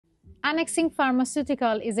Annexin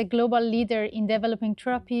Pharmaceuticals is a global leader in developing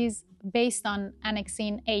therapies based on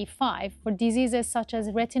Annexin A5 for diseases such as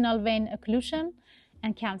retinal vein occlusion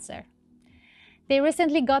and cancer. They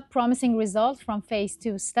recently got promising results from phase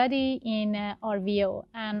 2 study in RVO,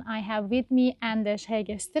 and I have with me Anders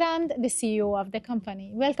Haegerstrand, the CEO of the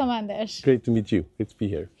company. Welcome, Anders. Great to meet you. Great to be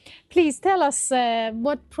here. Please tell us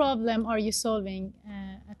what problem are you solving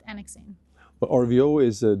at Annexin? Well, RVO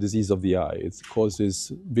is a disease of the eye. It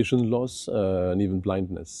causes vision loss and even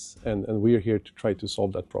blindness, and we are here to try to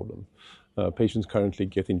solve that problem. Patients currently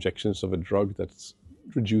get injections of a drug that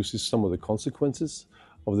reduces some of the consequences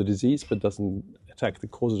of the disease, but doesn't attack the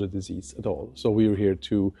cause of the disease at all. So we are here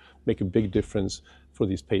to make a big difference for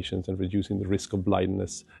these patients and reducing the risk of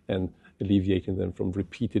blindness and alleviating them from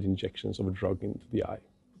repeated injections of a drug into the eye.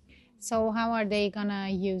 So how are they going to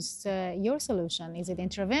use your solution? Is it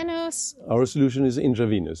intravenous? Our solution is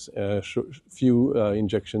intravenous. Few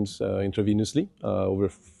injections intravenously over a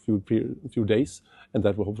few days, and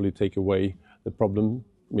that will hopefully take away the problem,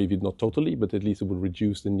 maybe not totally, but at least it will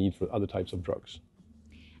reduce the need for other types of drugs.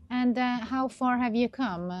 And how far have you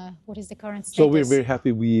come? What is the current status? So we're very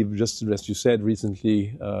happy. We've just, as you said,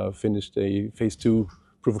 recently finished a phase 2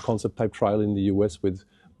 proof of concept type trial in the US with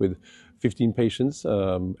 15 patients,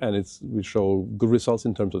 and we show good results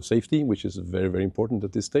in terms of safety, which is very, very important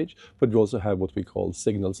at this stage. But we also have what we call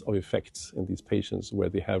signals of effects in these patients, where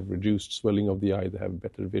they have reduced swelling of the eye, they have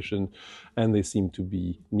better vision, and they seem to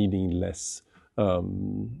be needing less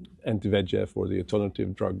anti-VEGF or the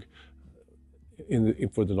alternative drug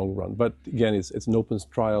for the long run. But again, it's an open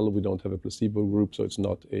trial. We don't have a placebo group, so it's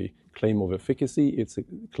not a claim of efficacy. It's a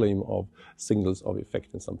claim of signals of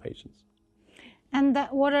effect in some patients. And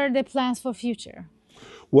what are the plans for future?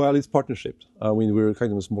 Well, it's partnerships. I mean, we're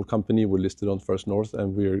kind of a small company. We're listed on First North,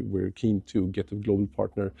 and we're keen to get a global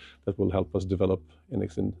partner that will help us develop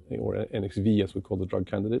Annexin, or NXV, as we call the drug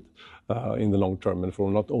candidate, in the long term, and for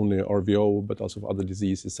not only RVO, but also for other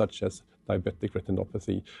diseases such as diabetic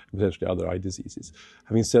retinopathy, and potentially other eye diseases.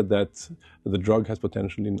 Having said that, the drug has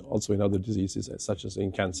potential also in other diseases, such as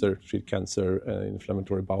in cancer, treat cancer,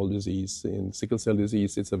 inflammatory bowel disease, in sickle cell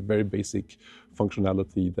disease. It's a very basic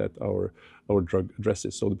functionality that our drug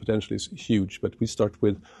addresses. So the potential is huge, but we start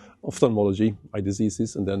with ophthalmology, eye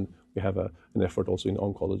diseases, and then we have an effort also in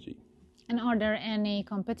oncology. And are there any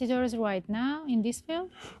competitors right now in this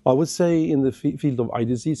field? I would say in the field of eye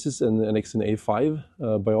diseases and Annexin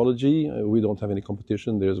A5 biology, we don't have any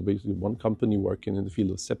competition. There's basically one company working in the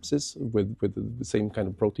field of sepsis with the same kind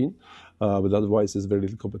of protein, but otherwise there's very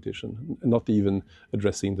little competition. Not even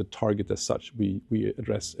addressing the target as such. We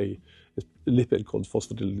address a lipid called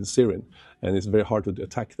phosphatidylserine, and it's very hard to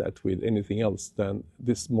attack that with anything else than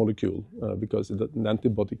this molecule because an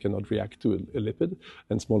antibody cannot react to a lipid,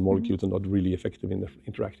 and small molecules are not really effective in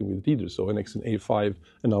interacting with it either. So Annexin A5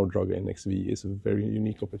 and our drug NXV is a very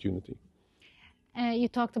unique opportunity. You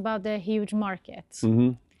talked about the huge market.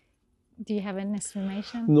 Mm-hmm. Do you have an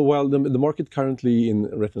estimation? No, well, the market currently in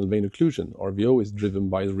retinal vein occlusion, RVO, is driven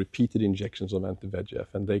by the repeated injections of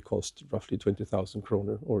anti-VEGF, and they cost roughly 20,000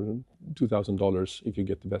 kronor or $2,000 if you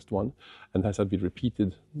get the best one, and has to be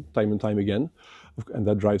repeated time and time again, and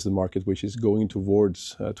that drives the market, which is going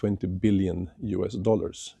towards $20 billion US.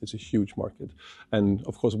 It's a huge market, and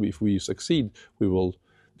of course, if we succeed, we will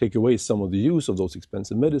take away some of the use of those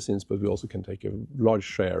expensive medicines, but we also can take a large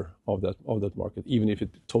share of that market. Even if it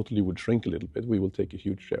totally would shrink a little bit, we will take a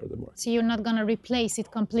huge share of the market. So you're not going to replace it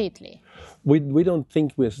completely? We don't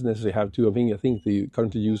think we necessarily have to. I think the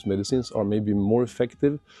currently used medicines are maybe more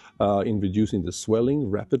effective in reducing the swelling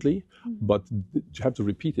rapidly, but you have to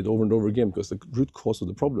repeat it over and over again because the root cause of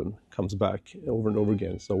the problem comes back over and over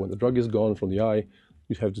again. So when the drug is gone from the eye,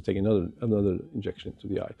 you have to take another injection to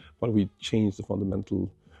the eye. But we change the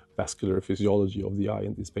fundamental vascular physiology of the eye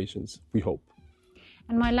in these patients, we hope.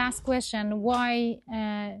 And my last question, why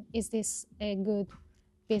is this a good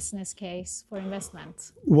business case for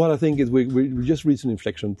investment? Well, I think we just reached an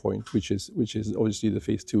inflection point, which is obviously the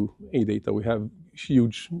phase 2A data. We have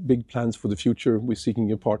huge, big plans for the future. We're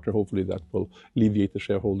seeking a partner, hopefully, that will alleviate the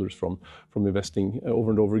shareholders from investing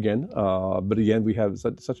over and over again. But again, we have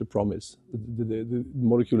such a promise. The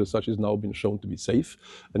molecule as such has now been shown to be safe,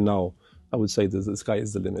 and now I would say that the sky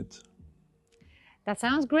is the limit. That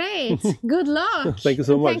sounds great. Good luck. Thank you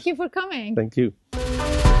so much. Thank you for coming. Thank you.